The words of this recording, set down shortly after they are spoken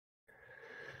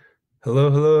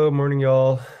Hello, morning,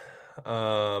 y'all.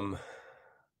 Um,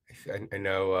 I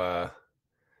know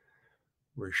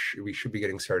we should be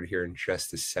getting started here in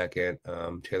just a second.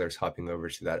 Taylor's hopping over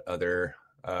to that other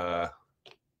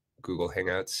Google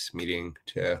Hangouts meeting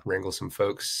to wrangle some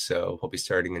folks, so we'll be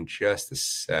starting in just a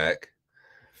sec.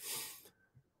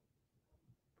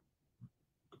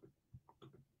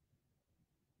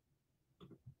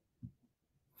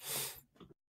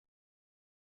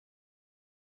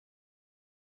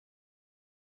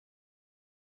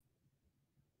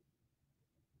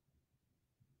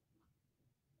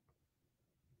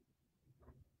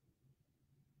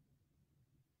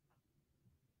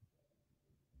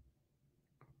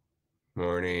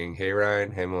 Morning. Hey,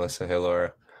 Ryan. Hey, Melissa. Hey,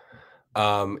 Laura.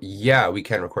 Yeah, we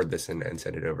can record this and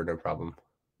send it over, no problem.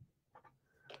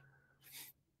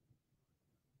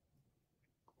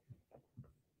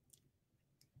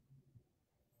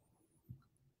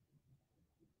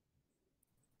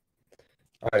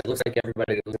 All right, looks like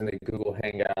everybody that was in the Google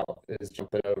Hangout is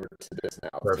jumping over to this now,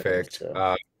 Tim. Perfect.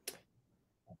 So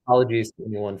apologies to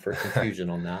anyone for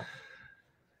confusion on that.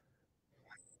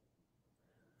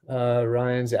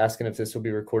 Ryan's asking if this will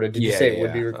be recorded. Did you say it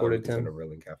would be recorded, we can send Tim? over a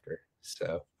link after.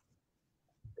 So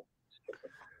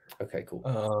Okay, cool.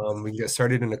 we can get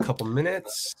started in a couple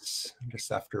minutes, just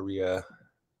after we I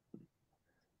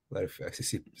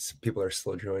see some people are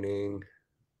still joining.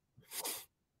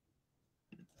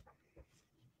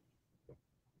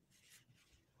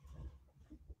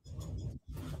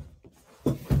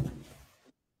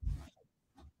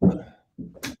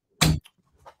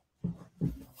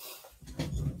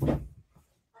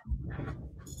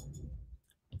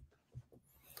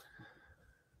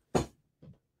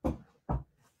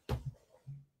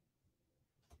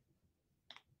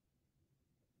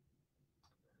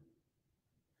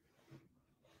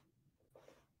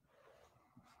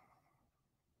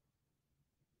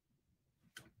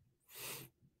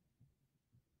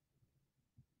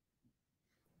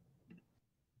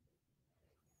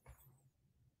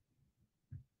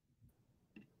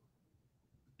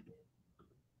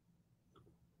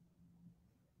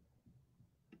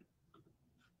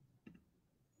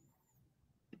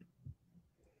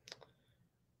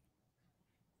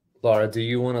 Laura, do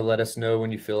you want to let us know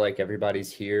when you feel like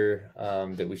everybody's here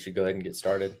that we should go ahead and get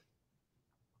started?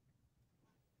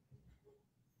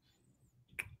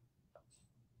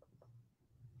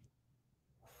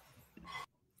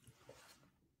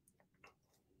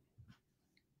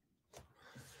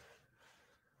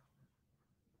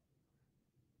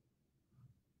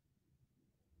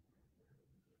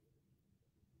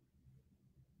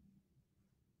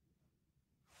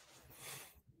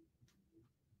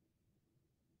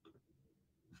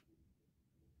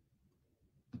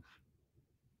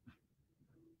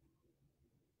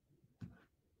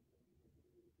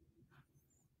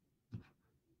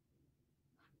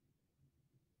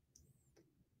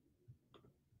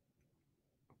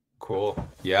 Cool.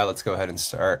 Yeah, let's go ahead and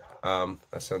start.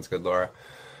 That sounds good, Laura.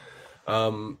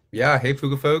 Yeah, hey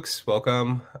Fuga folks,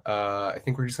 welcome. I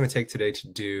think we're just going to take today to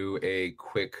do a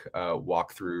quick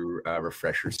walkthrough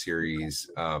refresher series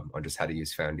on just how to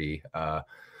use found.ee.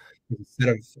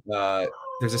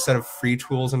 There's a set of free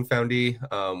tools in found.ee,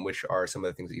 which are some of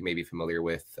the things that you may be familiar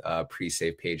with: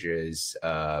 pre-save pages,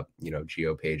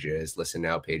 geo pages, listen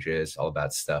now pages, all of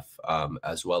that stuff,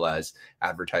 as well as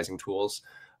advertising tools.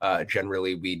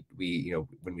 Generally, we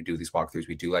when we do these walkthroughs,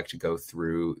 we do like to go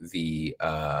through the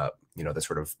the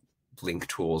sort of link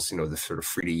tools, the sort of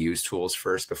free to use tools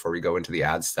first before we go into the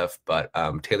ad stuff. But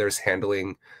Taylor's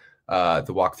handling the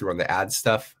walkthrough on the ad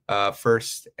stuff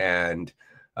first, and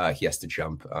he has to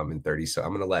jump in 30. So I'm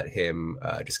going to let him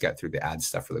just get through the ad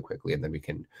stuff really quickly, and then we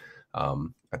can, at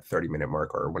the 30-minute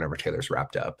mark or whenever Taylor's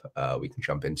wrapped up, we can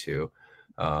jump into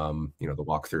the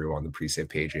walkthrough on the pre-save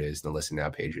pages, the listen now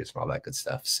pages, and all that good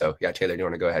stuff. So yeah, Taylor, do you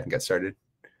want to go ahead and get started?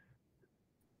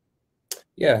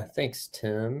 Yeah, thanks,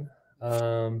 Tim.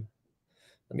 Let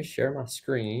me share my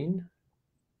screen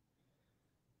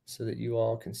so that you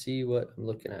all can see what I'm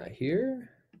looking at here.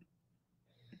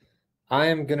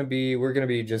 we're going to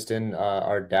be just in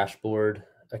our dashboard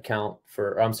account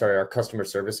our customer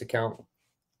service account.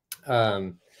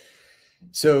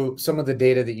 So some of the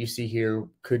data that you see here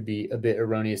could be a bit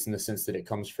erroneous in the sense that it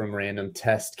comes from random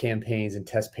test campaigns and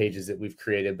test pages that we've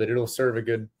created, but it'll serve a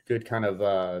good kind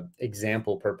of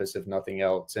example purpose, if nothing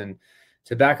else. And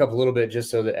to back up a little bit,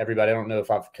 just so that everybody, I don't know if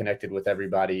I've connected with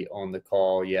everybody on the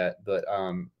call yet, but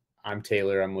I'm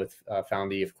Taylor. I'm with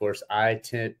found.ee. Of course, I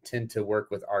tend to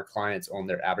work with our clients on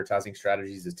their advertising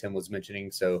strategies, as Tim was mentioning.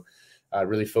 So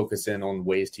really focus in on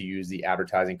ways to use the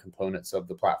advertising components of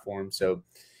the platform. So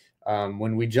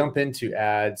when we jump into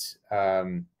ads,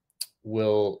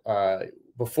 we'll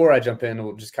before I jump in,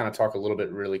 we'll just kind of talk a little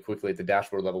bit really quickly at the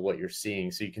dashboard level what you're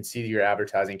seeing. So you can see your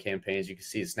advertising campaigns. You can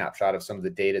see a snapshot of some of the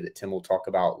data that Tim will talk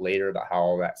about later about how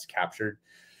all that's captured.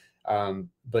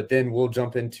 But then we'll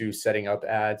jump into setting up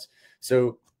ads.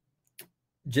 So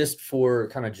just for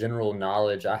kind of general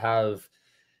knowledge, I have,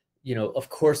 of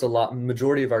course,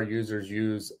 majority of our users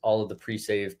use all of the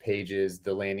pre-save pages,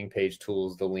 the landing page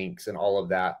tools, the links, and all of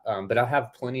that. But I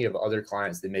have plenty of other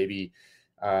clients that maybe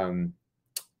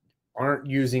aren't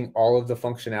using all of the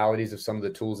functionalities of some of the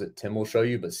tools that Tim will show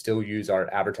you, but still use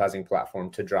our advertising platform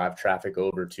to drive traffic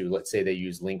over to, let's say they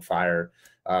use Linkfire.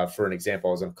 For an example,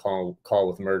 I was on a call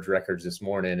with Merge Records this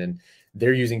morning, and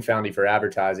they're using Foundy for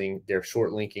advertising. They're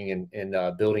short linking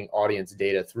and building audience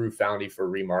data through Foundy for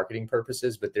remarketing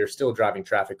purposes, but they're still driving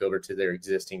traffic over to their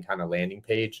existing kind of landing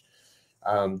page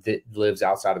that lives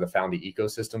outside of the Foundy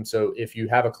ecosystem. So if you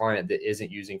have a client that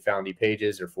isn't using Foundy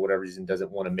pages or for whatever reason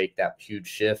doesn't want to make that huge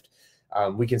shift,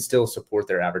 we can still support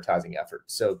their advertising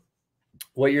efforts. So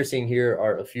what you're seeing here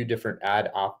are a few different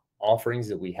ad offerings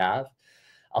that we have.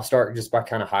 I'll start just by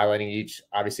kind of highlighting each.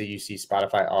 Obviously, you see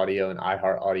Spotify audio and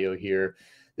iHeart audio here.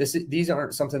 These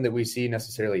aren't something that we see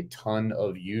necessarily a ton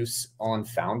of use on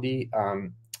Foundy.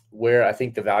 Where I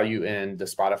think the value in the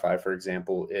Spotify, for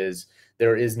example, is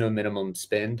there is no minimum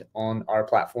spend on our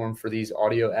platform for these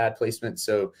audio ad placements.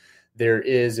 So there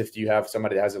is, if you have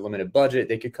somebody that has a limited budget,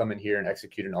 they could come in here and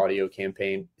execute an audio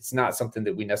campaign. It's not something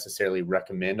that we necessarily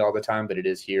recommend all the time, but it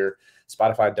is here.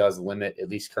 Spotify does limit, at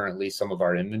least currently, some of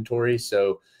our inventory.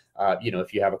 So,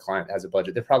 if you have a client that has a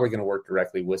budget, they're probably going to work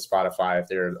directly with Spotify if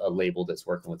they're a label that's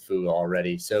working with food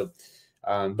already. So,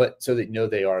 but so that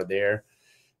they are there.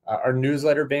 Our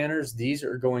newsletter banners, these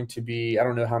are going to be, I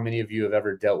don't know how many of you have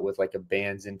ever dealt with like a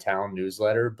Bands in Town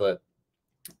newsletter, but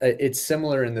it's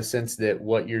similar in the sense that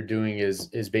what you're doing is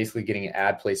basically getting an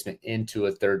ad placement into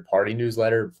a third-party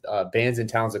newsletter. Bands in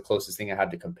Town is the closest thing I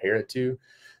had to compare it to.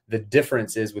 The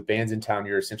difference is with Bands in Town,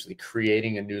 you're essentially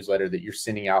creating a newsletter that you're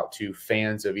sending out to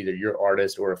fans of either your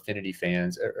artist or affinity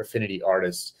fans or affinity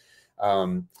artists.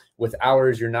 With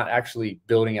ours, you're not actually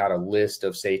building out a list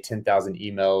of, say, 10,000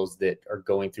 emails that are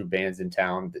going through Bands in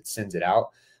Town that sends it out,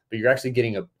 but you're actually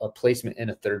getting a placement in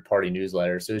a third-party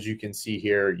newsletter. So as you can see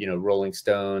here, Rolling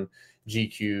Stone,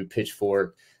 GQ,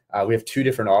 Pitchfork. We have two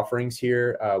different offerings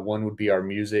here. One would be our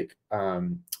music,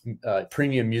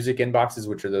 premium music inboxes,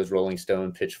 which are those Rolling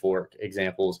Stone, Pitchfork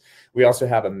examples. We also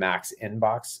have a Max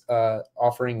inbox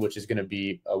offering, which is going to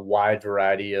be a wide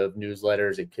variety of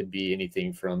newsletters. It could be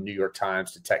anything from New York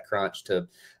Times to TechCrunch to,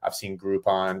 I've seen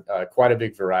Groupon, quite a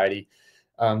big variety.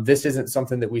 This isn't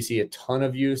something that we see a ton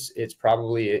of use. It's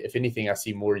probably, if anything, I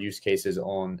see more use cases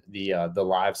on the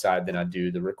live side than I do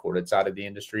the recorded side of the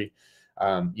industry.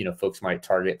 Folks might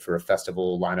target for a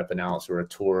festival lineup announce or a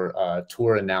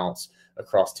tour announce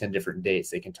across 10 different dates.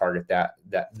 They can target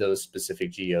those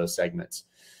specific geo segments.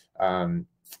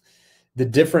 The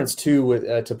difference too,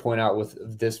 with to point out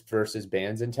with this versus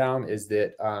Bands in Town, is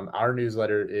that our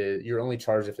newsletter you're only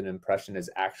charged if an impression is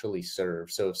actually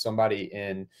served. So if somebody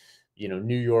in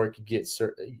New York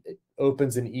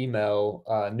opens an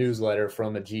email newsletter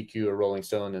from a GQ or Rolling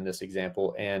Stone in this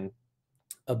example, and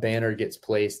a banner gets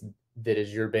placed that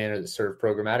is your banner that's served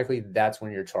programmatically, that's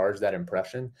when you're charged that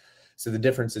impression. So the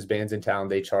difference is Bands in Town,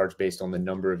 they charge based on the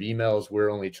number of emails. We're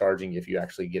only charging if you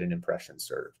actually get an impression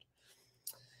served.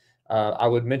 I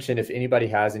would mention, if anybody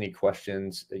has any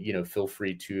questions, feel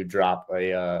free to drop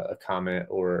a comment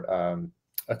or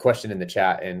a question in the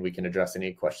chat, and we can address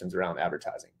any questions around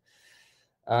advertising.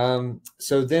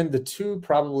 So then the two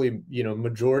probably,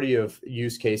 majority of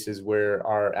use cases where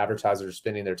our advertisers are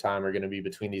spending their time are going to be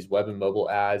between these web and mobile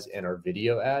ads and our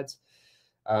video ads.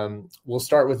 We'll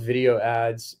start with video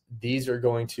ads. These are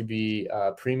going to be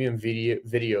premium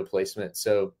video placement.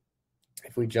 So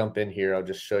if we jump in here, I'll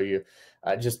just show you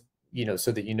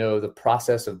so that the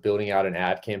process of building out an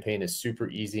ad campaign is super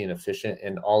easy and efficient.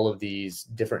 And all of these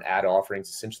different ad offerings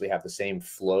essentially have the same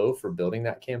flow for building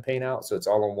that campaign out. So it's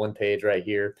all on one page right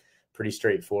here, pretty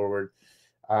straightforward.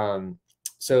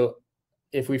 So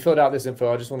if we filled out this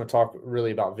info, I just want to talk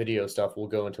really about video stuff. We'll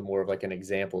go into more of like an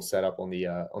example setup on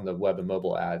the web and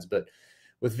mobile ads. But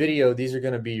with video, these are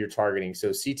going to be your targeting. So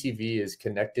CTV is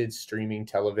connected streaming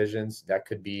televisions. That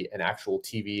could be an actual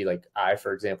TV. Like I,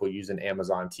 for example, use an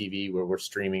Amazon TV where we're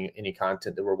streaming any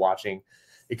content that we're watching.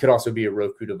 It could also be a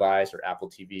Roku device or Apple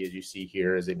TV, as you see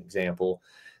here as an example.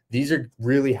 These are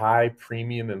really high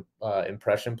premium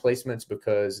impression placements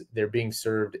because they're being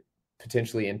served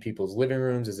potentially in people's living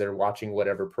rooms as they're watching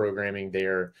whatever programming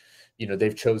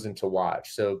they've chosen to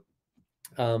watch. So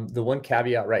the one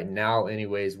caveat right now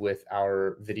anyways with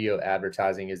our video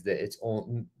advertising is that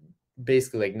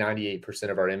basically like 98%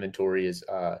 of our inventory is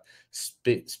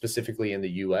specifically in the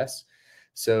US.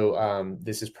 So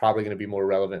this is probably going to be more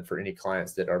relevant for any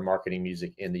clients that are marketing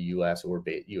music in the US or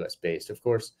US based, of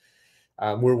course.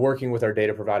 We're working with our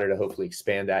data provider to hopefully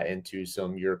expand that into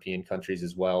some European countries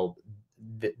as well.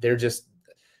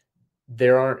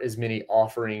 There aren't as many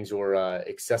offerings or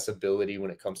accessibility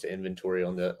when it comes to inventory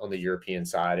on the European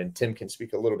side. And Tim can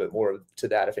speak a little bit more to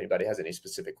that if anybody has any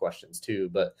specific questions too.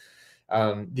 But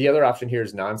the other option here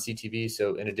is non-CTV.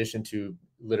 So in addition to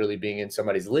literally being in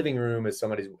somebody's living room as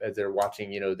they're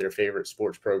watching, their favorite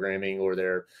sports programming or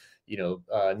their,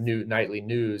 new nightly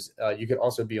news, you could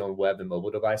also be on web and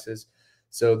mobile devices.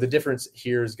 So the difference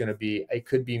here is going to be, it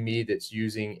could be me that's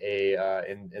using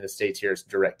in the States here, it's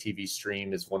DirecTV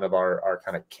Stream is one of our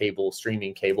kind of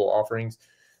streaming cable offerings.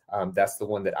 That's the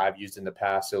one that I've used in the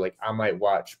past. So like I might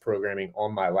watch programming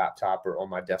on my laptop or on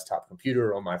my desktop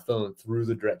computer or on my phone through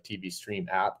the DirecTV Stream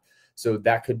app. So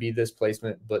that could be this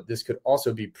placement, but this could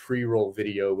also be pre-roll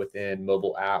video within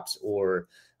mobile apps or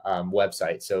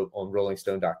website. So on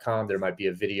rollingstone.com, there might be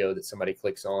a video that somebody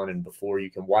clicks on, and before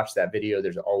you can watch that video,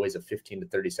 there's always a 15 to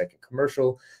 30-second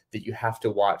commercial that you have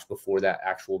to watch before that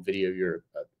actual video you're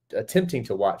attempting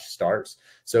to watch starts.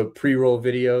 So pre-roll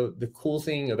video. The cool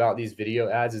thing about these video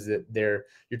ads is that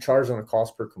you're charged on a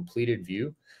cost per completed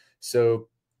view. So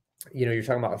you're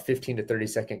talking about a 15 to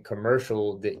 30-second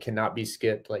commercial that cannot be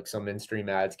skipped like some in-stream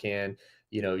ads can.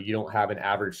 You don't have an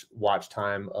average watch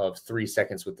time of 3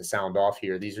 seconds with the sound off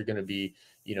here. These are going to be,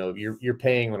 you're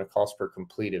paying on a cost per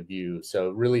completed view. So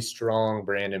really strong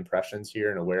brand impressions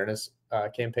here and awareness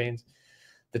campaigns.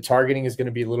 The targeting is going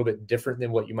to be a little bit different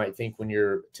than what you might think when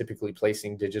you're typically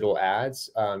placing digital ads.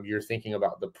 You're thinking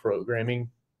about the programming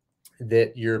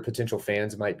that your potential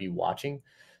fans might be watching.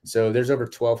 So there's over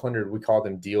 1,200, we call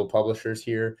them deal publishers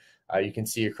here. You can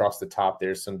see across the top,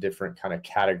 there's some different kind of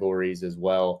categories as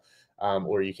well.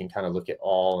 Or you can kind of look at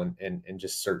all and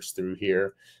just search through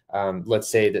here. Let's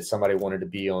say that somebody wanted to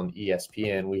be on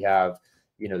ESPN. We have,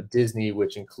 Disney,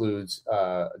 which includes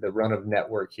the run of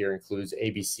network here includes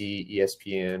ABC,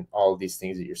 ESPN, all of these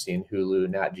things that you're seeing, Hulu,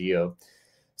 Nat Geo.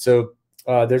 So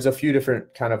there's a few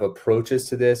different kind of approaches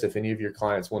to this. If any of your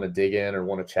clients want to dig in or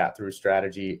want to chat through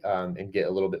strategy and get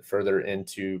a little bit further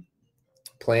into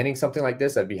planning something like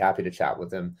this, I'd be happy to chat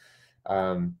with them.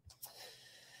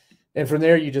 And from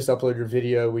there, you just upload your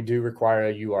video. We do require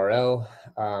a URL.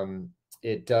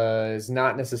 It does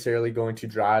not necessarily going to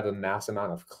drive a mass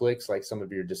amount of clicks like some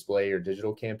of your display or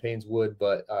digital campaigns would,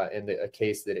 but in a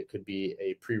case that it could be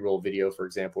a pre-roll video, for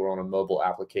example, or on a mobile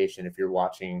application, if you're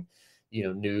watching,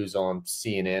 news on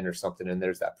CNN or something, and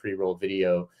there's that pre-roll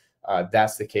video,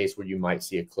 that's the case where you might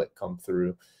see a click come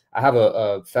through. I have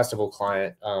a festival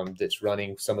client that's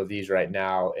running some of these right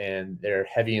now, and they're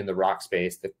heavy in the rock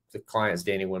space. The client's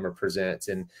Danny Wimmer Presents,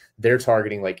 and they're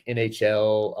targeting like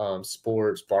NHL,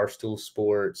 sports, Barstool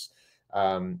Sports,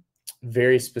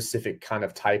 very specific kind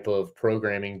of type of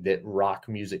programming that rock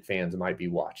music fans might be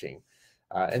watching.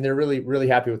 And they're really, really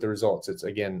happy with the results. It's,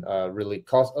 again, really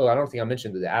cost. Oh, I don't think I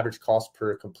mentioned that the average cost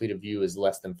per completed view is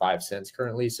less than 5 cents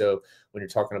currently. So when you're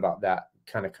talking about that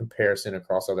kind of comparison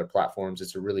across other platforms,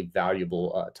 it's a really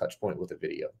valuable touch point with a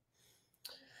video.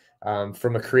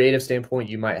 From a creative standpoint,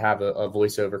 you might have a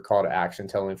voiceover call to action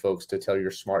telling folks to tell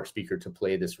your smart speaker to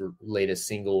play this latest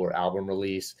single or album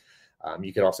release.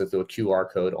 You could also throw a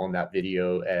QR code on that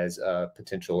video as a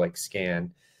potential like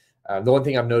scan. The one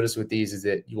thing I've noticed with these is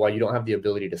that while you don't have the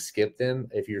ability to skip them,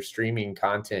 if you're streaming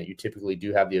content, you typically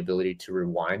do have the ability to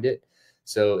rewind it.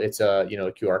 So it's a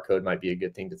QR code might be a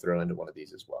good thing to throw into one of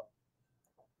these as well.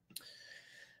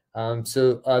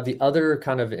 So the other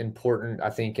kind of important, I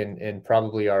think, and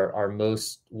probably our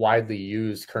most widely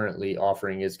used currently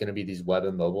offering is going to be these web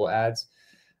and mobile ads.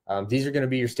 These are going to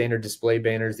be your standard display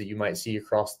banners that you might see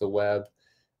across the web.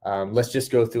 Let's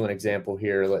just go through an example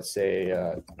here. Let's say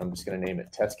I'm just going to name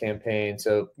it test campaign.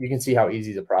 So you can see how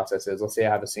easy the process is. Let's say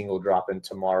I have a single drop in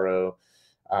tomorrow.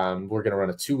 We're going to run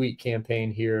a 2-week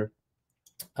campaign here.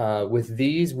 With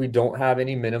these, we don't have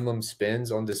any minimum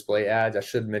spends on display ads. I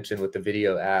should mention with the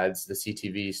video ads, the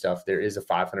CTV stuff, there is a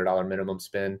 $500 minimum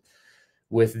spend.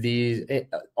 With these,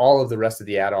 all of the rest of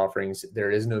the ad offerings, there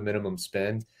is no minimum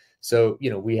spend. So,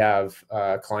 we have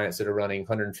clients that are running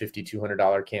 $150,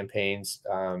 $200 campaigns.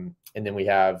 And then we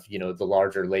have, the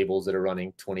larger labels that are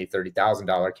running $20,000,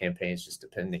 $30,000 campaigns, just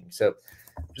depending. So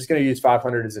I'm just going to use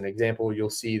 500 as an example. You'll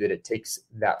see that it takes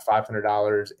that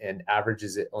 $500 and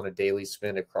averages it on a daily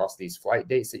spend across these flight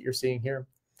dates that you're seeing here.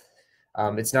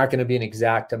 It's not going to be an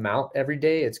exact amount every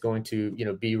day. It's going to,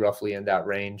 be roughly in that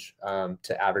range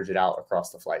to average it out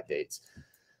across the flight dates.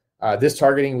 This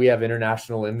targeting, we have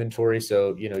international inventory.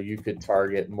 So, you could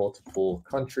target multiple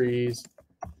countries.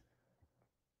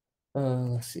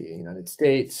 Let's see, United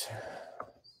States.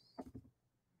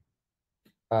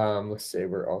 Let's say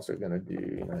we're also going to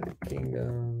do United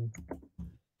Kingdom.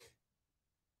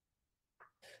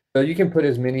 So you can put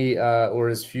as many or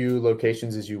as few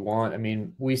locations as you want. I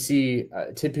mean, we see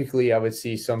typically I would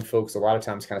see some folks a lot of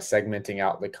times kind of segmenting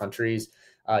out the countries.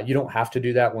 You don't have to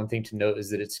do that. One thing to note is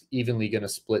that it's evenly going to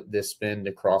split this spend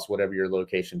across whatever your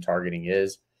location targeting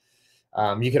is.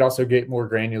 You could also get more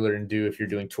granular and do if you're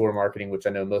doing tour marketing, which I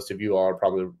know most of you are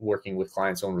probably working with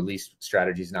clients on release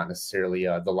strategies, not necessarily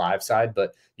the live side,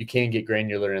 but you can get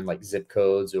granular in like zip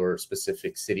codes or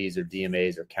specific cities or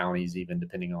DMAs or counties, even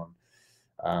depending on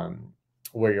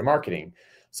where you're marketing.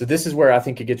 So this is where I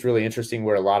think it gets really interesting,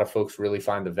 where a lot of folks really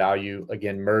find the value.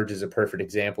 Again, Merge is a perfect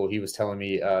example. He was telling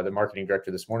me, the marketing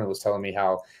director this morning was telling me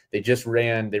how they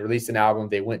released an album.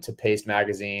 They went to Paste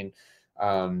Magazine.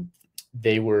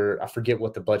 I forget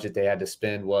what the budget they had to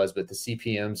spend was, but the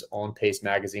CPMs on Paste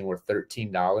Magazine were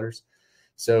 $13.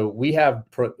 So we have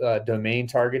domain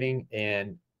targeting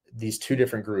and these two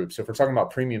different groups. So if we're talking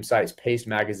about premium sites, Paste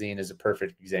Magazine is a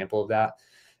perfect example of that.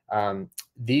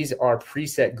 These are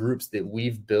preset groups that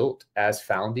we've built as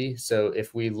Foundy. So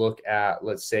if we look at,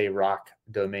 let's say, rock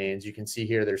domains, you can see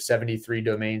here there's 73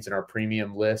 domains in our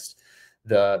premium list.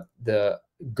 The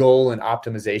goal and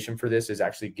optimization for this is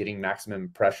actually getting maximum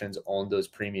impressions on those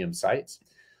premium sites.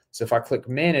 So if I click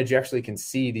manage, you actually can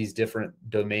see these different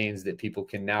domains that people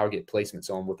can now get placements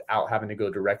on without having to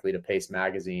go directly to Paste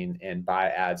Magazine and buy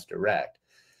ads direct.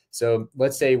 So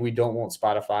let's say we don't want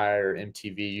Spotify or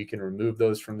MTV. You can remove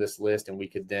those from this list, and we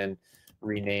could then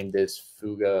rename this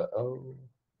Fuga. Oh,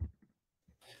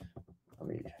 let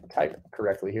me type it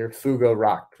correctly here. Fuga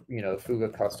Rock, Fuga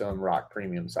Custom Rock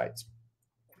Premium Sites.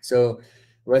 So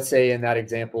let's say in that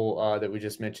example that we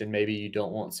just mentioned, maybe you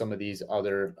don't want some of these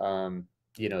other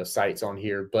sites on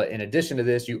here. But in addition to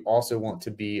this, you also want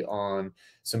to be on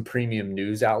some premium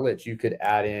news outlets. You could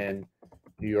add in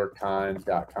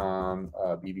NewYorkTimes.com,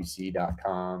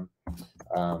 BBC.com,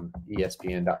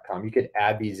 ESPN.com. You could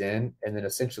add these in and then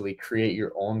essentially create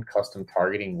your own custom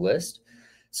targeting list.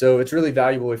 So it's really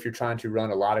valuable if you're trying to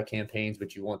run a lot of campaigns,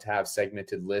 but you want to have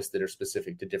segmented lists that are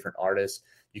specific to different artists.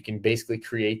 You can basically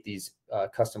create these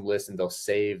custom lists, and they'll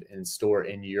save and store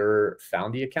in your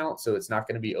Foundy account. So it's not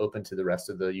going to be open to the rest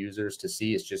of the users to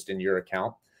see. It's just in your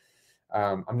account.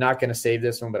 I'm not going to save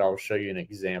this one, but I'll show you an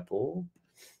example.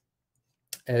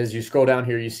 As you scroll down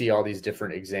here, you see all these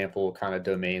different example kind of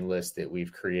domain lists that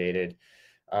we've created.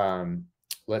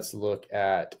 Let's look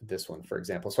at this one, for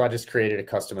example. So I just created a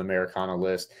custom Americana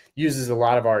list. Uses a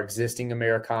lot of our existing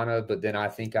Americana, but then I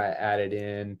think I added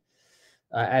in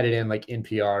like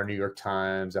NPR, New York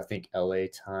Times, I think LA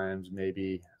Times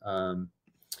maybe.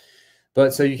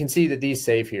 But so you can see that these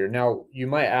save here. Now, you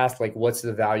might ask, like, what's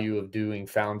the value of doing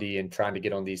Foundy and trying to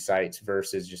get on these sites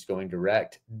versus just going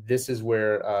direct? This is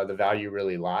where the value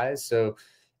really lies. So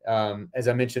as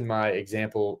I mentioned, my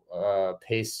example,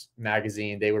 Pace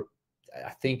Magazine, they were,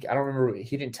 I don't remember,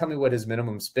 he didn't tell me what his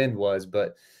minimum spend was,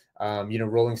 but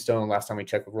Rolling Stone, last time we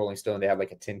checked with Rolling Stone, they had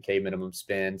like a 10K minimum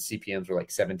spend. CPMs were like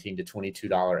 $17 to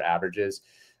 $22 averages.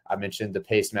 I mentioned the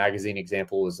Paste Magazine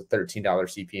example was a $13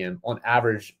 CPM. On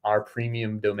average, our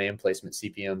premium domain placement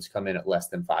CPMs come in at less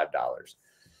than $5.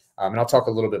 And I'll talk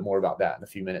a little bit more about that in a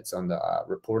few minutes on the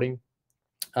reporting.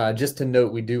 Just to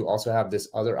note, we do also have this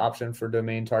other option for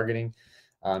domain targeting.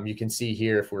 You can see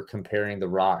here, if we're comparing the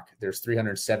rock, there's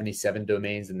 377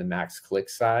 domains in the max click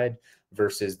side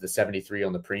versus the 73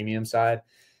 on the premium side.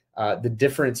 The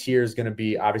difference here is going to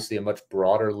be obviously a much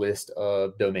broader list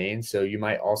of domains. So you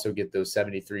might also get those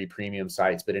 73 premium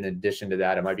sites, but in addition to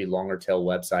that, it might be longer tail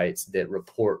websites that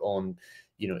report on,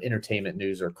 entertainment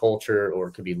news or culture, or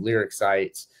it could be lyric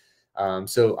sites.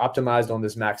 So optimized on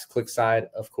this max click side,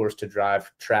 of course, to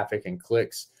drive traffic and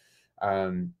clicks.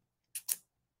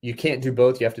 You can't do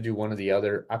both. You have to do one or the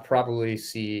other. I probably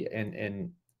see,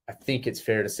 and I think it's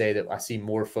fair to say that I see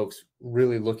more folks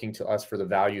really looking to us for the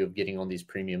value of getting on these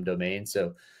premium domains.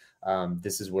 So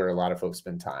this is where a lot of folks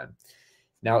spend time.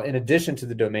 Now, in addition to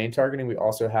the domain targeting, we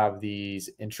also have these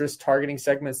interest targeting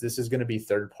segments. This is going to be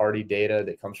third-party data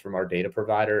that comes from our data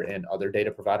provider and other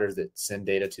data providers that sell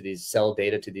data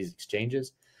to these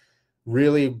exchanges.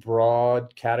 Really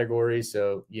broad categories.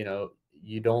 So,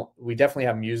 we definitely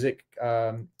have music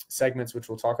segments, which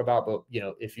we'll talk about. But,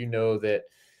 if you know that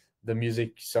the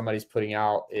music somebody's putting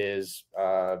out is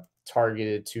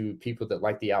targeted to people that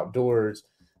like the outdoors,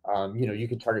 you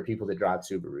could target people that drive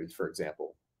Subarus, for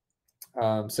example.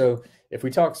 So if we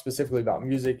talk specifically about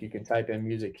music, you can type in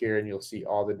music here and you'll see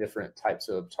all the different types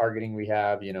of targeting we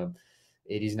have,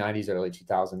 80s, 90s, early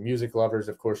 2000 music lovers.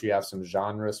 Of course, you have some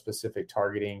genre specific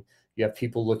targeting. You have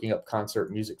people looking up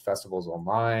concert music festivals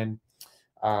online.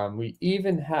 We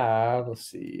even have, let's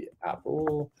see,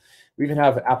 we even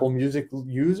have Apple Music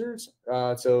users.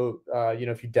 If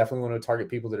you definitely want to target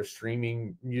people that are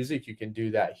streaming music, you can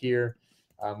do that here.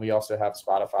 We also have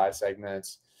Spotify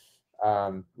segments.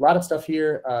 A lot of stuff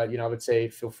here. I would say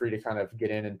feel free to kind of get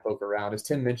in and poke around. As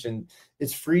Tim mentioned,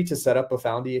 it's free to set up a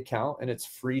Found.ee account and it's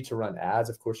free to run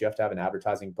ads. Of course, you have to have an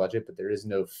advertising budget, but there is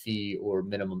no fee or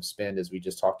minimum spend, as we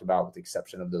just talked about, with the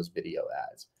exception of those video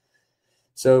ads.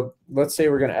 So let's say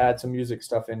we're going to add some music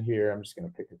stuff in here. I'm just going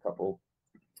to pick a couple.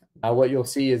 Now, what you'll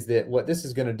see is that what this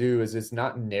is going to do is it's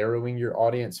not narrowing your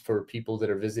audience for people that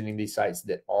are visiting these sites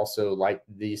that also like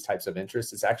these types of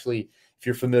interests. It's actually, if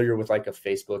you're familiar with like a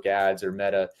Facebook ads or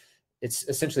Meta, it's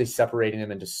essentially separating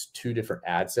them into two different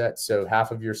ad sets. So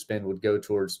half of your spend would go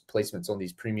towards placements on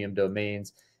these premium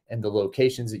domains and the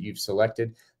locations that you've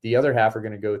selected. The other half are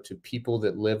going to go to people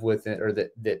that live within or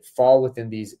that fall within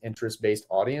these interest-based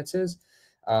audiences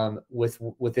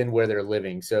within where they're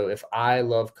living. So if I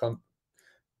love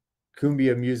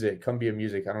cumbia music,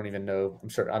 I don't even know.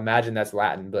 I imagine that's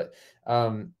Latin, but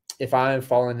if I'm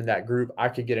falling in that group, I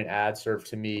could get an ad served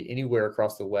to me anywhere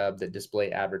across the web that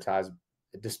display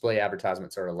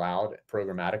advertisements are allowed,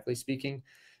 programmatically speaking.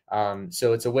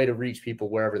 So it's a way to reach people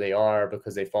wherever they are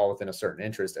because they fall within a certain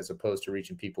interest, as opposed to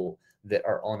reaching people that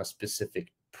are on a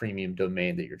specific premium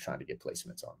domain that you're trying to get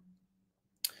placements on.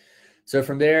 So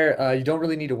from there, you don't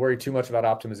really need to worry too much about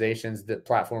optimizations. The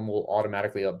platform will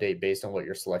automatically update based on what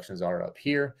your selections are up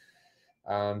here.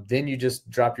 Then you just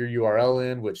drop your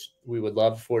URL in, which we would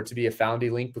love for it to be a Found.ee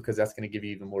link because that's going to give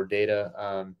you even more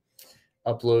data.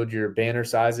 Upload your banner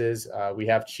sizes. We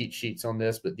have cheat sheets on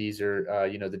this, but these are,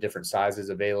 the different sizes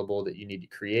available that you need to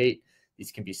create.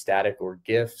 These can be static or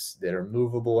GIFs that are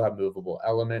movable, have movable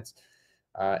elements.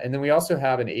 And then we also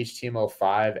have an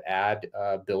HTML5 ad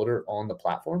builder on the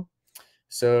platform.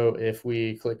 So if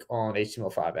we click on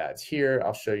HTML5 ads here,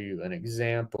 I'll show you an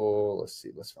example. Let's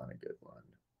see, let's find a good one.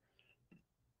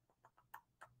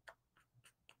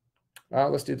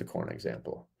 Let's do the corn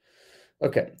example.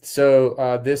 Okay,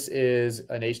 so this is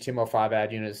an HTML5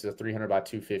 ad unit. This is a 300 by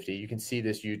 250. You can see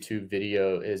this YouTube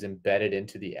video is embedded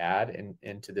into the ad and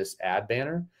into this ad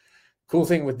banner. Cool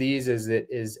thing with these is it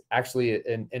is actually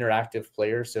an interactive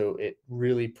player, so it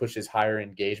really pushes higher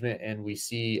engagement, and we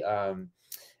see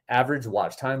average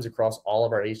watch times across all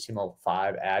of our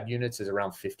HTML5 ad units is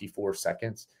around 54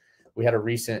 seconds. We had a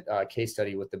recent case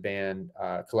study with the band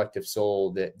Collective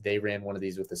Soul that they ran one of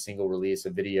these with a single release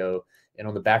of video. And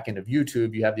on the back end of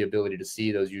YouTube, you have the ability to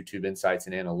see those YouTube insights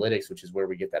and analytics, which is where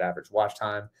we get that average watch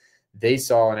time. They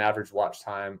saw an average watch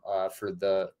time for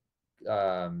the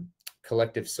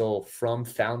Collective Soul from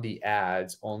Found.ee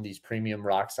ads on these premium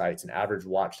rock sites, an average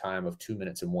watch time of 2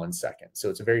 minutes and 1 second. So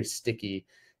it's a very sticky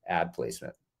ad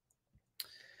placement.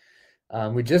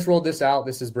 We just rolled this out.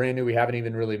 This is brand new. We haven't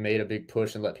even really made a big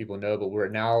push and let people know, but we're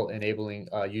now enabling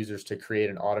users to create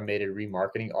an automated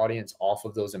remarketing audience off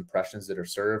of those impressions that are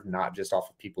served, not just off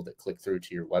of people that click through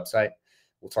to your website.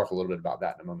 We'll talk a little bit about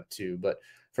that in a moment too. But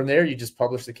from there, you just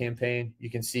publish the campaign. You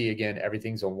can see, again,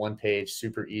 everything's on one page,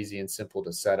 super easy and simple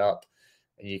to set up.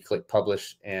 And you click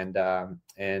publish, and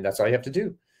that's all you have to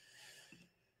do.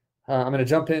 I'm going to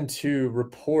jump into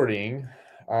reporting.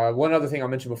 One other thing I'll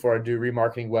mention before I do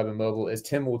remarketing web and mobile is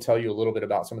Tim will tell you a little bit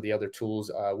about some of the other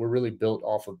tools. We're really built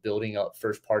off of building up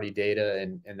first-party data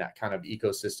and that kind of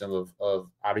ecosystem of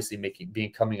obviously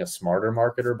becoming a smarter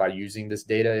marketer by using this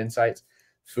data insights.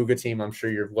 Fuga team, I'm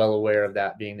sure you're well aware of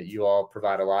that, being that you all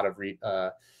provide a lot of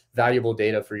valuable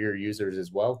data for your users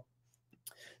as well.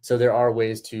 So there are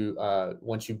ways to,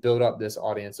 once you build up this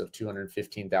audience of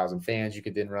 215,000 fans, you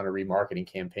could then run a remarketing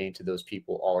campaign to those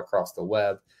people all across the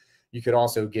web. You could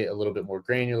also get a little bit more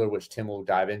granular, which Tim will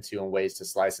dive into, on ways to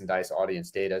slice and dice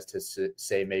audience data to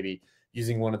say maybe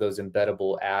using one of those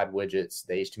embeddable ad widgets,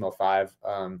 the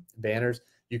HTML5 banners.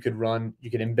 You could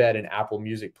embed an Apple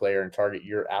Music player and target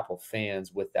your Apple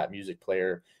fans with that music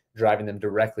player, driving them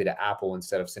directly to Apple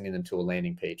instead of sending them to a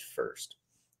landing page first.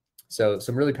 So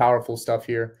some really powerful stuff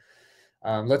here.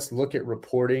 Let's look at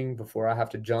reporting before I have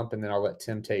to jump, and then I'll let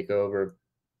Tim take over.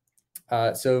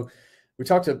 So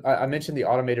I mentioned the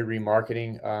automated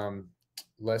remarketing.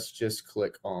 Let's just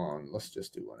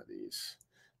do one of these.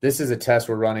 This is a test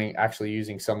we're running, actually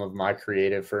using some of my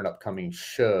creative for an upcoming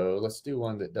show. Let's do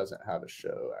one that doesn't have a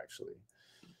show, actually.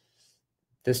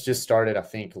 This just started, I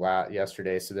think,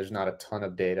 yesterday, so there's not a ton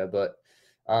of data, but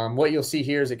What you'll see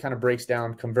here is it kind of breaks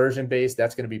down conversion based.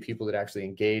 That's going to be people that actually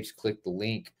engage, click the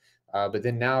link. But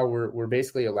then now we're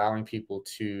basically allowing people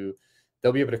to,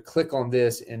 they'll be able to click on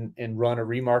this and run a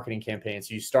remarketing campaign.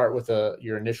 So you start with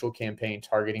your initial campaign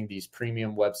targeting these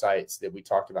premium websites that we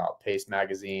talked about, Paste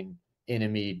Magazine,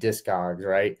 Enemy, Discogs,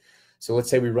 right? So let's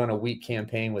say we run a week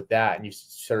campaign with that and you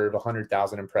serve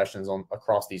 100,000 impressions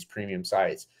across these premium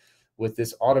sites. With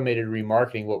this automated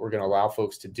remarketing, what we're going to allow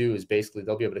folks to do is basically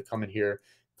they'll be able to come in here,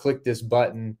 click this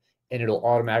button, and it'll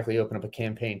automatically open up a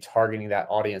campaign targeting that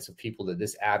audience of people that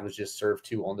this ad was just served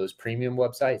to on those premium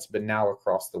websites, but now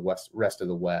across the rest of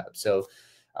the web. So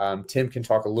Tim can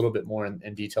talk a little bit more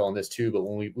in detail on this too, but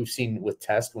when we've seen with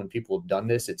test, when people have done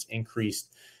this, it's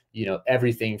increased,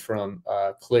 everything from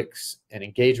clicks and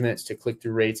engagements to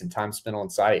click-through rates and time spent on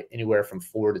site, anywhere from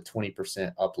 4 to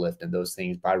 20% uplift in those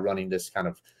things by running this kind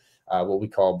of what we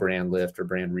call brand lift or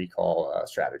brand recall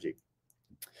strategy.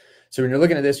 So when you're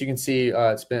looking at this, you can see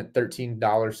it spent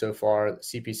 $13 so far. The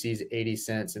CPC is 80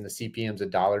 cents and the CPM is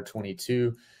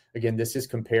 $1.22. Again, this is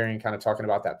comparing, kind of talking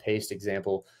about that Paste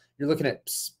example. You're looking at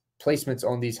placements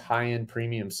on these high-end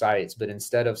premium sites, but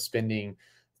instead of spending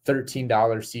 $13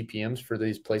 CPMs for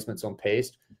these placements on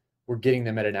Paste, we're getting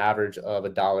them at an average of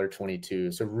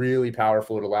 $1.22. So really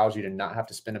powerful. It allows you to not have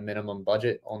to spend a minimum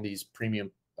budget on these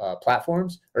premium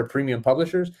platforms or premium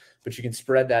publishers, but you can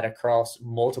spread that across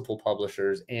multiple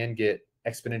publishers and get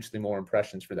exponentially more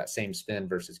impressions for that same spend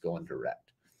versus going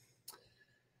direct.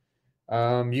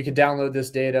 You can download this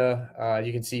data.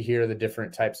 You can see here the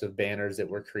different types of banners that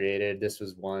were created. This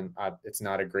was one, it's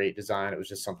not a great design. It was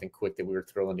just something quick that we were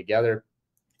throwing together.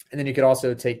 And then you could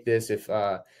also take this if,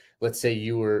 let's say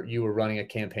you were running a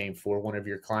campaign for one of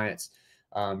your clients.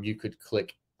 You could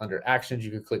click under actions,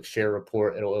 you could click share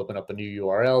report. It'll open up a new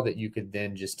URL that you could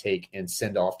then just take and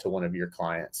send off to one of your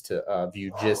clients to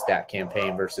view just that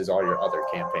campaign versus all your other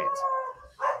campaigns.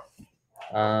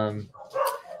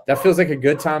 That feels like a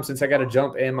good time, since I got to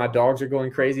jump and my dogs are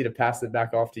going crazy, to pass it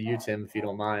back off to you, Tim, if you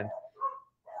don't mind.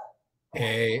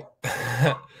 Hey,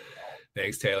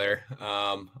 thanks, Taylor.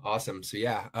 Awesome. So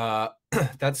yeah,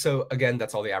 that's all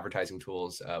the advertising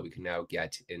tools. We can now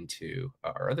get into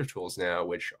our other tools now,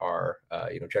 which are,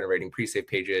 generating pre-save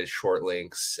pages, short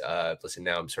links, listen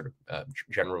now, sort of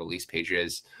general release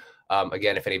pages.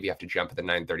 Again, if any of you have to jump at the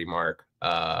 9:30 mark,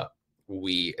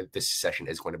 this session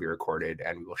is going to be recorded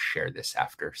and we will share this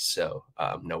after. So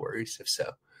no worries if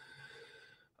so.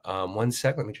 1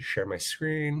 sec, let me just share my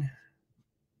screen.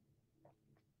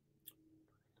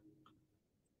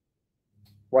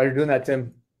 While you're doing that,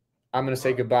 Tim, I'm going to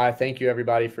say goodbye. Thank you,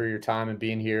 everybody, for your time and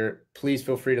being here. Please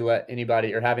feel free to let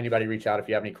anybody or have anybody reach out if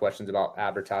you have any questions about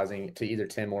advertising to either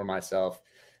Tim or myself.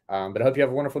 But I hope you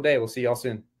have a wonderful day. We'll see y'all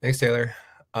soon. Thanks, Taylor.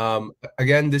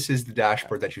 Again, this is the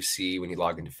dashboard that you see when you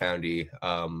log into found.ee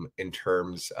in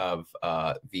terms of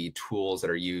the tools that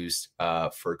are used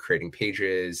for creating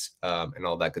pages and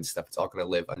all that good stuff. It's all going to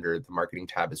live under the marketing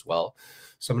tab as well.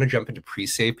 So I'm going to jump into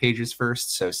pre-save pages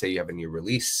first. So say you have a new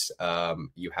release,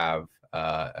 you have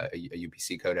a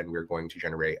UPC code, and we're going to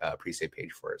generate a pre-save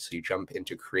page for it. So you jump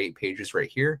into create pages right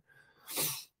here.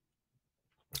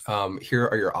 Here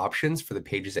are your options for the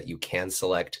pages that you can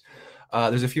select.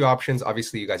 There's a few options.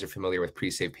 Obviously, you guys are familiar with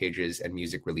pre-save pages and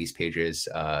music release pages.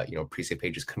 Pre-save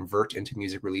pages convert into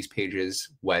music release pages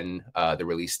when the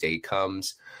release date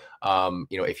comes.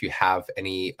 If you have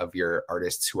any of your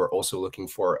artists who are also looking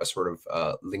for a sort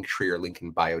of link tree or link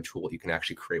in bio tool, you can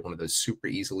actually create one of those super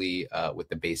easily with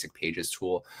the basic pages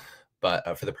tool.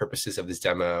 But for the purposes of this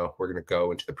demo, we're going to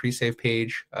go into the pre-save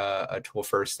page tool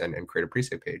first and create a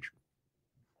pre-save page.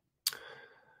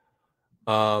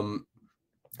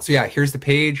 So yeah, here's the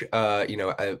page.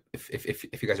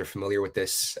 If you guys are familiar with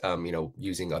this,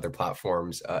 using other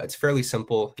platforms, it's fairly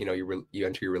simple. You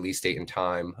enter your release date and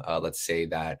time. Let's say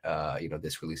that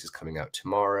this release is coming out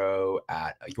tomorrow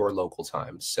at your local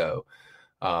time. So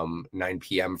 9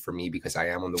 p.m. for me because I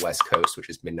am on the West Coast, which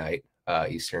is midnight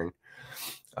Eastern.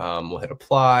 We'll hit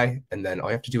apply, and then all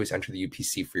you have to do is enter the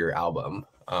UPC for your album.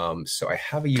 So I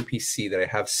have a UPC that I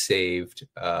have saved.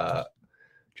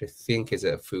 Which I think is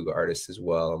a Fuga artist as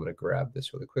well. I'm going to grab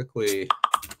this really quickly,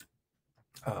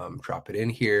 drop it in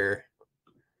here.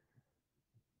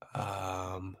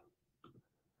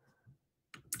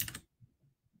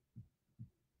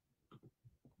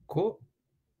 Cool.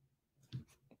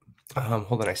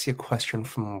 Hold on, I see a question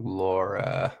from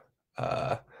Laura.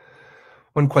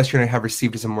 One question I have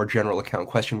received is a more general account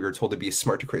question. We were told to be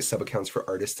smart to create sub-accounts for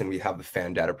artists, and we have the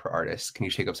fan data per artist. Can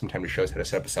you take up some time to show us how to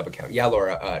set up a sub-account? Yeah,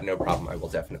 Laura, no problem. I will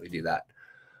definitely do that.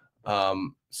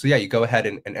 So yeah, you go ahead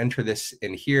and enter this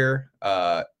in here.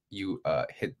 You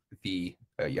hit the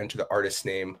you enter the artist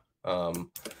name.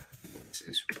 This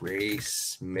is Ray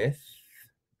Smith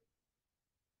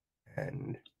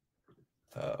and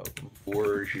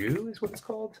Bourgeois is what it's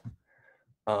called.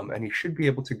 And you should be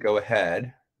able to go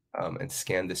ahead and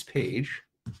scan this page.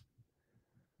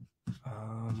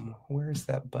 Where is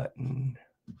that button?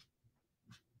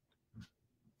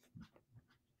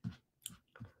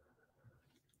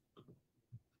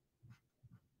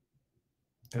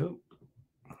 Oh,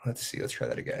 let's see. Let's try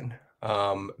that again.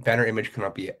 Banner image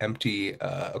cannot be empty.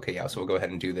 Okay, yeah. So we'll go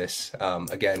ahead and do this.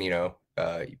 Again,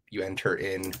 you enter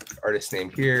in artist name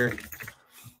here.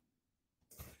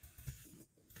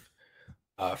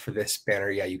 For this banner,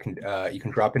 yeah, you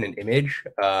can drop in an image,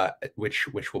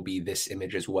 which will be this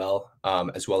image as well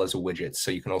as a widget.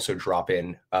 So you can also drop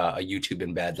in a YouTube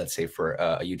embed, let's say for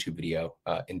a YouTube video,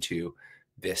 into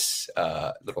this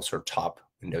little sort of top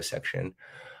window section.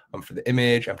 For the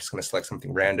image, I'm just going to select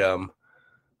something random.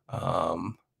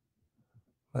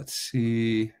 Let's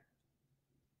see.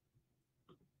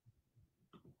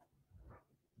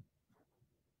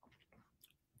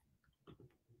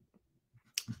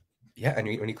 Yeah, and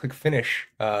when you click finish,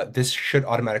 this should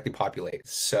automatically populate.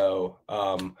 So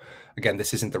again,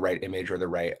 this isn't the right image or the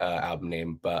right album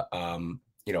name, but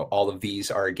all of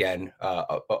these are, again,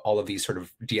 all of these sort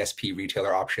of DSP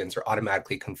retailer options are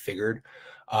automatically configured.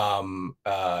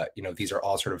 These are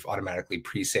all sort of automatically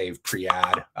pre-saved,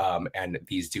 pre-add, and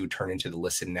these do turn into the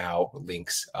listen now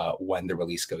links when the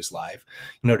release goes live.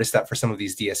 Notice that for some of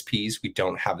these DSPs, we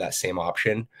don't have that same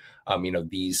option.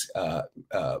 These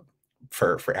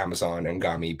for Amazon and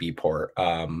Gami Beatport,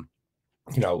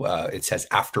 it says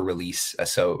after release.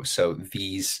 So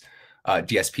these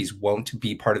DSPs won't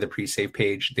be part of the pre-save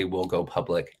page. They will go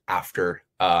public after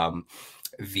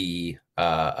the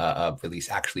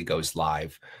release actually goes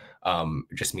live.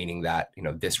 Just meaning that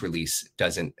this release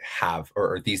doesn't have,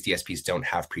 or these DSPs don't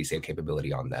have pre-save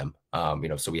capability on them.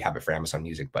 So we have it for Amazon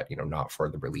Music, but not for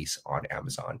the release on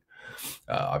Amazon.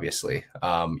 Obviously,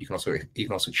 you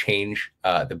can also change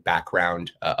the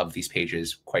background of these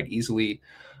pages quite easily.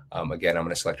 Again, I'm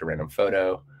going to select a random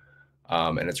photo,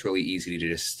 and it's really easy to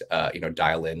just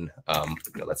dial in,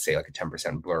 let's say like a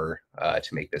 10% blur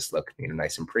to make this look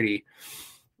nice and pretty.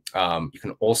 You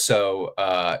can also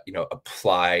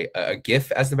apply a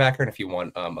GIF as the background if you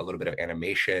want a little bit of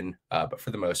animation, but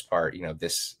for the most part,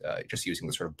 this just using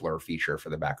the sort of blur feature for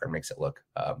the background makes it look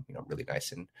really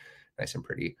nice and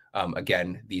pretty.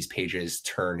 Again, these pages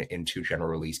turn into general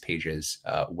release pages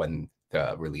when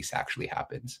the release actually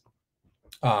happens.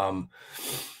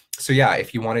 So yeah,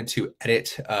 if you wanted to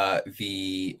edit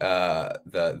the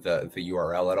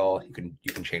URL at all, you can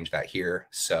change that here.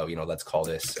 So let's call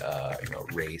this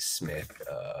Ray Smith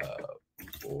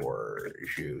or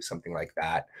Ju, something like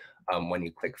that. When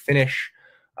you click finish,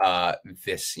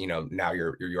 this now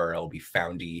your URL will be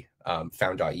found.ee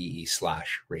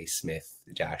 /Ray Smith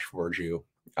 -Vorju.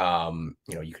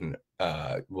 You can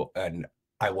and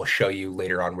I will show you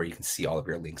later on where you can see all of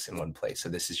your links in one place. So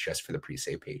this is just for the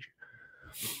pre-save page.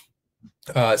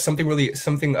 Something else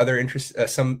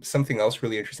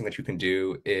really interesting that you can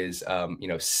do is,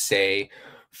 say,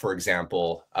 for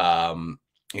example,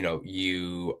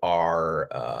 you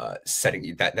are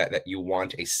setting that you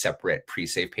want a separate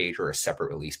pre-save page or a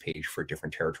separate release page for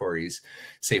different territories.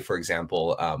 Say, for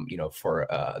example, for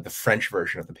the French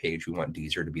version of the page, we want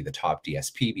Deezer to be the top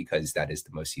DSP because that is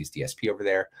the most used DSP over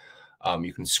there.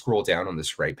 You can scroll down on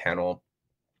this right panel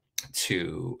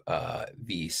to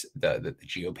the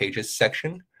geo pages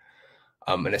section.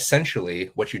 And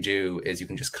essentially what you do is you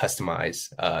can just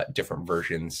customize different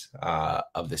versions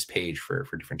of this page for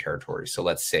different territories. So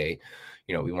let's say,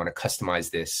 we want to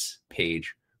customize this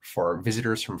page for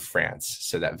visitors from France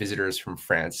so that visitors from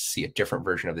France see a different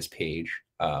version of this page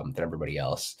than everybody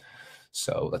else.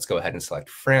 So let's go ahead and select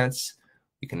France.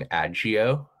 We can add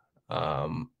geo.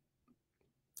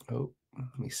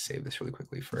 Let me save this really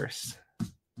quickly first.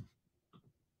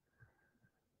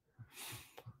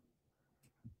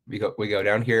 We go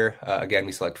down here again.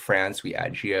 We select France. We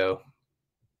add geo.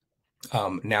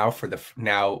 Now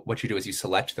what you do is you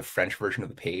select the French version of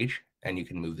the page, and you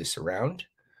can move this around.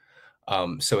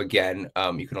 So again,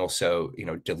 you can also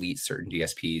delete certain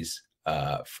DSPs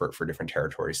for different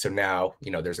territories. So now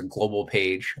there's a global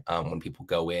page. When people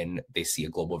go in, they see a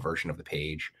global version of the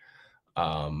page.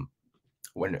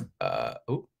 When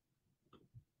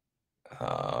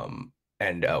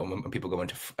people go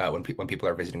into when people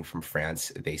are visiting from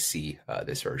France, they see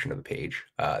this version of the page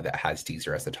that has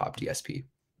Deezer as the top DSP.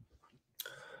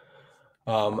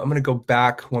 I'm going to go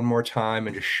back one more time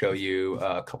and just show you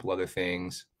a couple other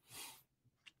things.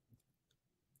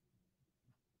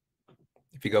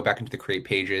 if you go back into the create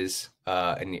pages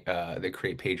and the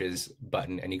create pages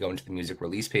button, and you go into the music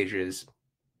release pages,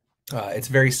 it's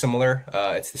very similar.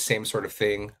 It's the same sort of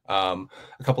thing. A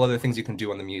couple other things you can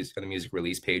do on the music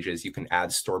release pages. You can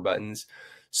add store buttons.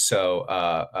 So,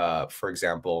 for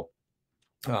example,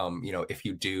 if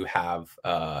you do have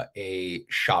a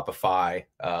Shopify,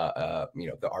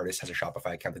 the artist has a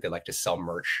Shopify account that they like to sell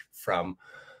merch from,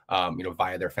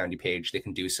 via their Foundy page, they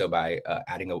can do so by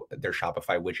adding their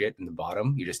Shopify widget in the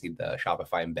bottom. You just need the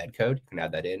Shopify embed code. You can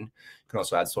add that in. You can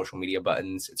also add social media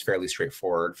buttons. It's fairly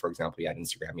straightforward. For example, you add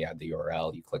Instagram, you add the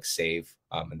URL, you click save,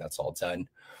 and that's all done.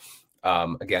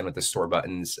 Again, with the store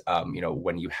buttons,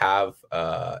 when you have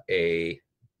a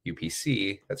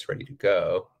UPC that's ready to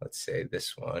go, let's say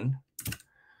this one.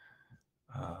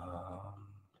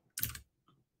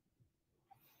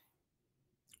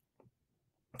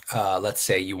 Let's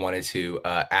say you wanted to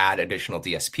add additional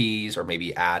DSPs, or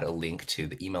maybe add a link to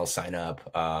the email sign up,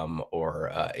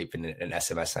 or even an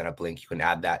SMS sign up link. You can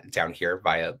add that down here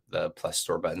via the plus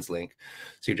store buttons link.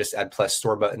 So you just add plus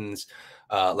store buttons.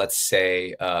 Let's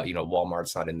say,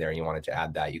 Walmart's not in there and you wanted to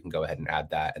add that, you can go ahead and add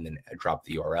that and then drop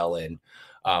the URL in.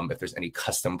 If there's any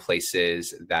custom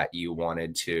places that you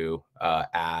wanted to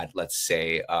add, let's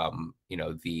say,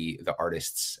 the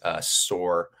artist's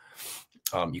store,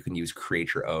 you can use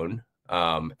create your own.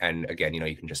 And again,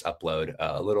 you can just upload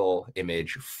a little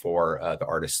image for the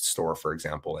artist store, for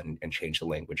example, and change the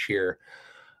language here.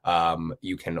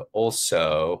 You can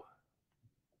also,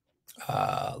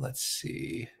 let's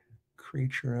see,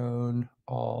 create your own,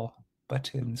 all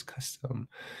buttons, custom.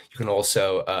 You can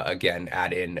also, again,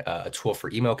 add in a tool for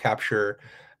email capture,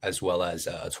 as well as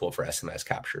a tool for SMS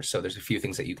capture. So there's a few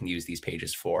things that you can use these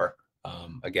pages for.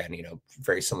 Again,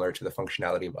 very similar to the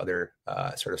functionality of other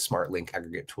sort of smart link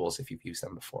aggregate tools if you've used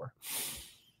them before.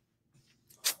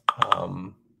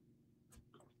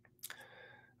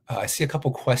 I see a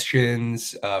couple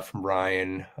questions from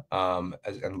Ryan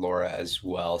and Laura as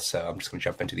well. So I'm just going to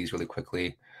jump into these really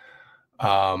quickly.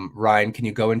 Ryan, can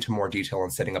you go into more detail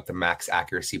on setting up the max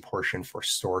accuracy portion for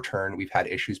store turn? We've had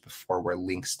issues before where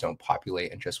links don't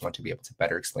populate and just want to be able to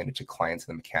better explain it to clients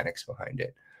and the mechanics behind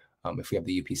it. If we have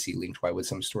the UPC linked, why would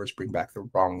some stores bring back the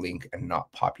wrong link and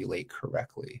not populate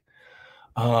correctly?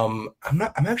 I'm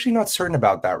actually not certain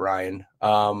about that, Ryan.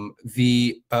 I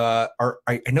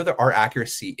know that our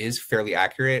accuracy is fairly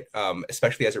accurate,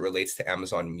 especially as it relates to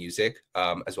Amazon Music,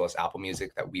 as well as Apple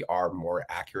Music, that we are more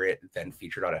accurate than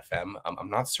Feature.fm.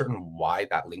 I'm not certain why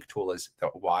that link tool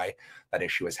why that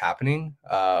issue is happening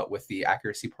with the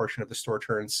accuracy portion of the store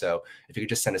turns. So if you could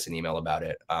just send us an email about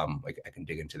it, I can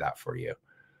dig into that for you.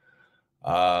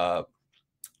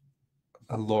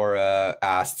 Laura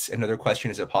asks, another question,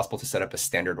 is it possible to set up a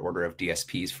standard order of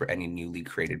DSPs for any newly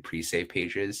created pre-save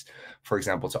pages? For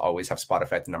example, to always have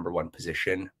Spotify at the #1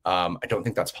 position. I don't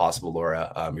think that's possible,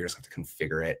 Laura. You just have to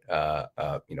configure it,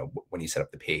 when you set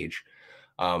up the page.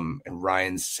 And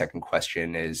Ryan's second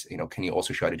question is, can you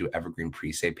also show how to do evergreen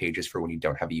pre-save pages for when you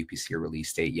don't have a UPC or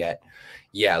release date yet?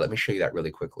 Yeah, let me show you that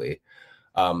really quickly.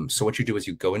 So what you do is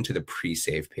you go into the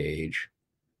pre-save page.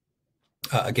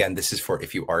 Again, this is for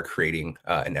if you are creating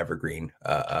an evergreen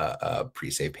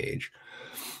pre-save page.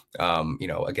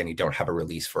 Again, you don't have a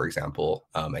release, for example,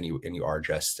 and you are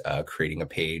just creating a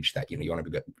page that you want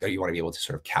to be able to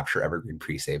sort of capture evergreen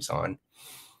pre-saves on.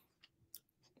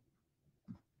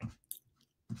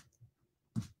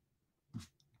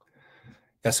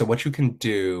 Yeah, so what you can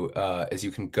do is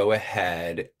you can go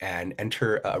ahead and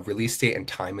enter a release date and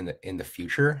time in the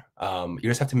future. You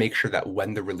just have to make sure that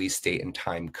when the release date and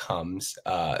time comes,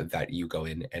 that you go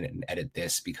in and edit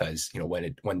this, because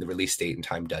when the release date and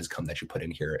time does come that you put in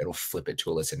here, it'll flip it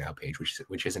to a listen now page,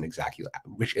 which isn't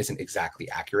exactly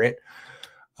accurate.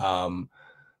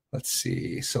 Let's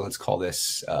see. So let's call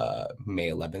this May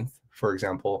 11th, for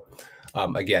example.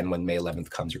 Again, when May 11th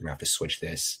comes, you're gonna have to switch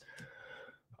this.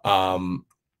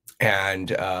 And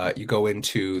you go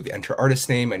into the enter artist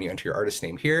name and you enter your artist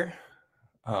name here.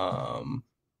 So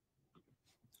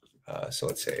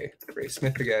let's say Ray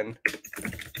Smith again.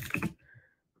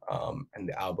 And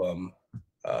the album,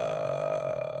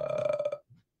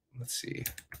 let's see.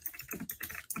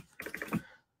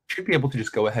 Should be able to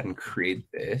just go ahead and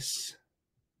create this.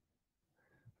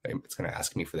 It's going to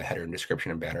ask me for the header and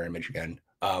description and banner image again.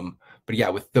 But yeah,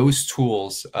 with those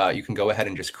tools, you can go ahead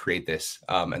and just create this,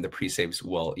 and the pre-saves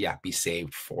will be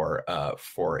saved for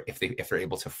if they're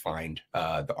able to find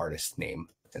the artist name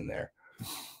in there.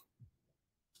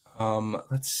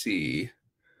 Let's see.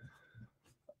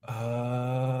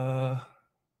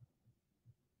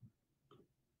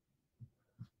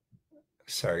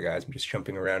 Sorry guys, I'm just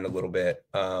jumping around a little bit.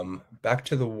 Back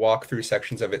to the walkthrough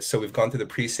sections of it. So we've gone through the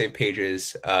pre-save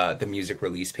pages, the music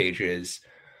release pages,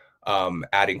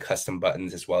 adding custom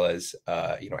buttons, as well as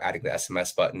adding the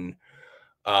SMS button.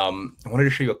 I wanted to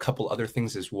show you a couple other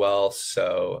things as well.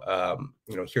 So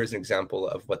here's an example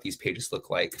of what these pages look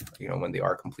like, when they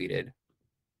are completed.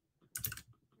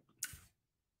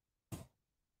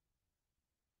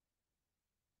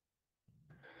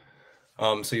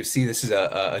 So you see this is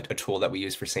a tool that we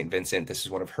use for St. Vincent. This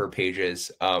is one of her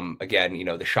pages. Again,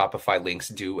 the Shopify links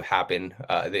do happen.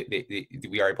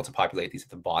 We are able to populate these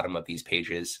at the bottom of these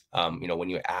pages. When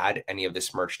you add any of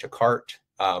this merch to cart,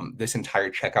 this entire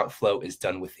checkout flow is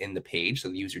done within the page. So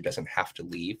the user doesn't have to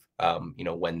leave,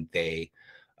 when they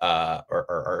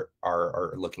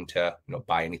are looking to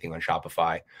buy anything on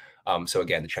Shopify. So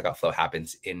again, the checkout flow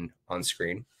happens on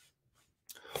screen.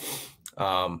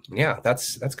 Yeah,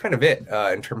 that's kind of it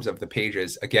in terms of the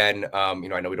pages. Again, I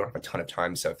know we don't have a ton of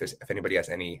time, so if anybody has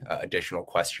any additional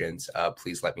questions,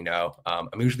 please let me know.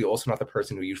 I'm usually also not the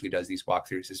person who usually does these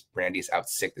walkthroughs, as Brandy is out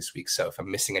sick this week. So if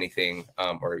I'm missing anything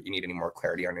or you need any more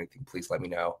clarity on anything, please let me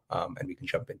know and we can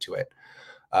jump into it.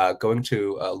 Going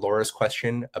to Laura's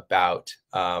question about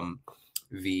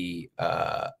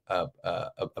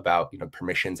about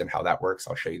permissions and how that works,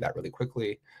 I'll show you that really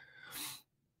quickly.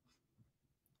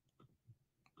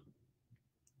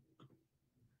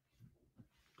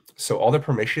 So all the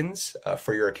permissions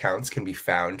for your accounts can be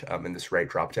found in this right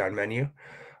drop-down menu.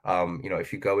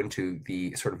 If you go into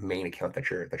the sort of main account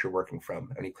that you're working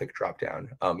from, and you click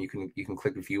drop-down, you can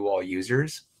click View All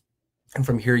Users, and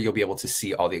from here you'll be able to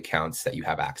see all the accounts that you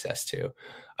have access to.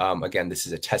 Again, this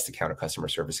is a test account, a customer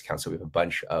service account, so we have a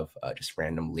bunch of just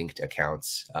random linked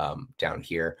accounts down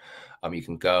here. You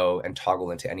can go and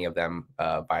toggle into any of them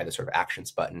via the sort of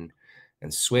Actions button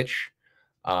and switch.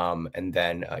 And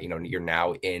then, you're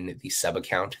now in the sub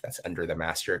account that's under the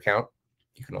master account.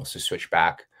 You can also switch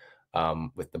back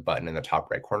with the button in the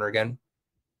top right corner again.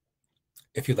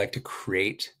 If you'd like to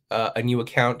create a new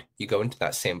account, you go into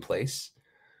that same place,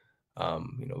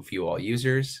 view all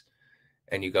users,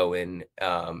 and you go in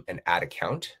and add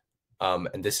account.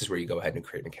 And this is where you go ahead and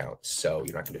create an account. So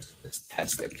you're not going to do this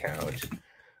test account.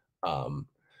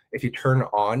 If you turn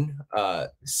on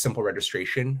simple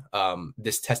registration,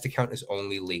 this test account is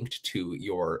only linked to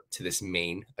this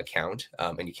main account,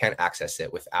 and you can't access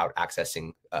it without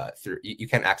accessing you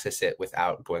can't access it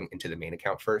without going into the main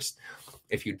account first.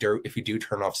 If you do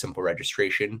turn off simple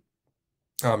registration,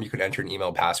 you can enter an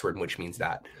email password, which means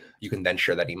that you can then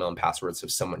share that email and password so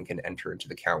someone can enter into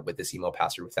the account with this email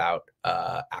password without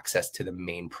access to the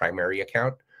main primary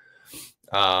account.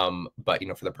 But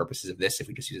for the purposes of this, if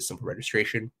we just use a simple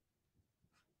registration,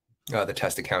 the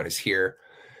test account is here.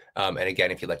 And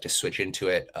again, if you'd like to switch into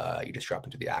it, you just drop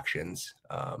into the actions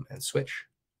and switch.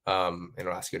 And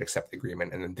it'll ask you to accept the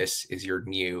agreement. And then this is your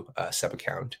new sub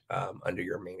account under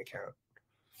your main account.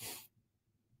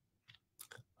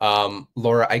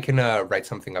 Laura, I can write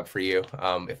something up for you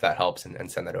if that helps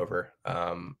and send that over,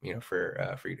 for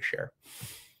you to share.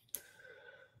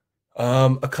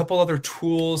 A couple other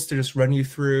tools to just run you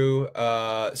through.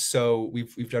 So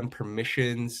we've done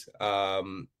permissions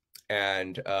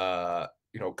and a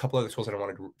couple other tools that I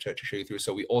wanted to show you through.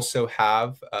 So we also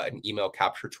have an email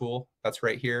capture tool that's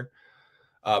right here.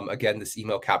 Again, this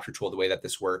email capture tool, the way that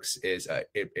this works is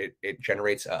it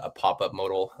generates a pop-up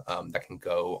modal that can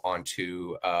go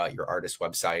onto your artist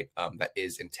website that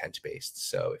is intent-based.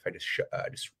 So if I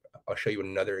I'll show you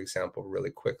another example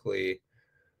really quickly.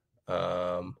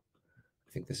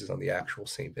 I think this is on the actual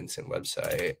St. Vincent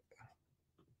website.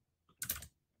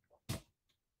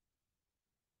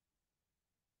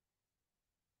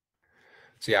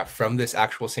 So yeah, from this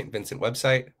actual St. Vincent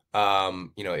website,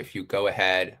 if you go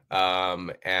ahead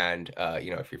and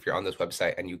if you're on this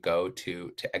website and you go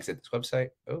to exit this website,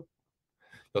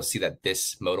 you'll see that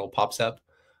this modal pops up.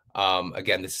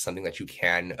 Again, this is something that you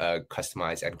can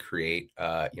customize and create,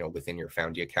 within your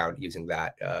Found.ee account using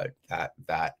that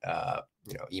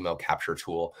email capture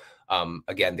tool.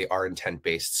 Again, they are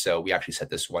intent-based, so we actually set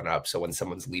this one up so when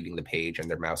someone's leaving the page and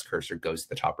their mouse cursor goes to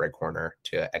the top right corner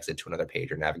to exit to another page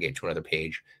or navigate to another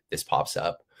page, this pops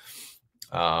up.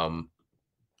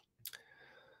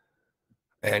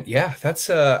 And yeah, that's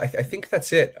I think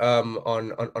that's it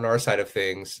on our side of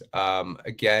things.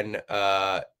 Again,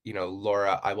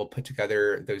 Laura, I will put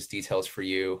together those details for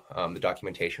you, the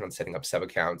documentation on setting up sub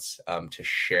accounts to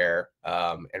share.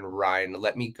 And Ryan,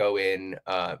 let me go in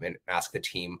and ask the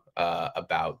team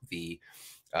about the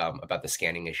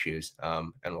scanning issues,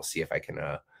 and we'll see if I can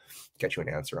get you an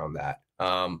answer on that.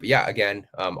 But yeah, again,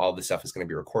 all this stuff is going to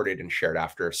be recorded and shared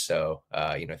after. So,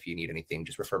 if you need anything,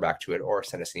 just refer back to it or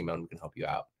send us an email and we can help you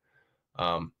out.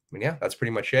 And yeah, that's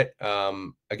pretty much it.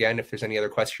 Again, if there's any other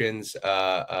questions,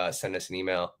 send us an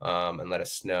email and let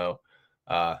us know.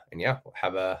 And yeah,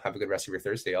 have a good rest of your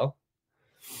Thursday, y'all.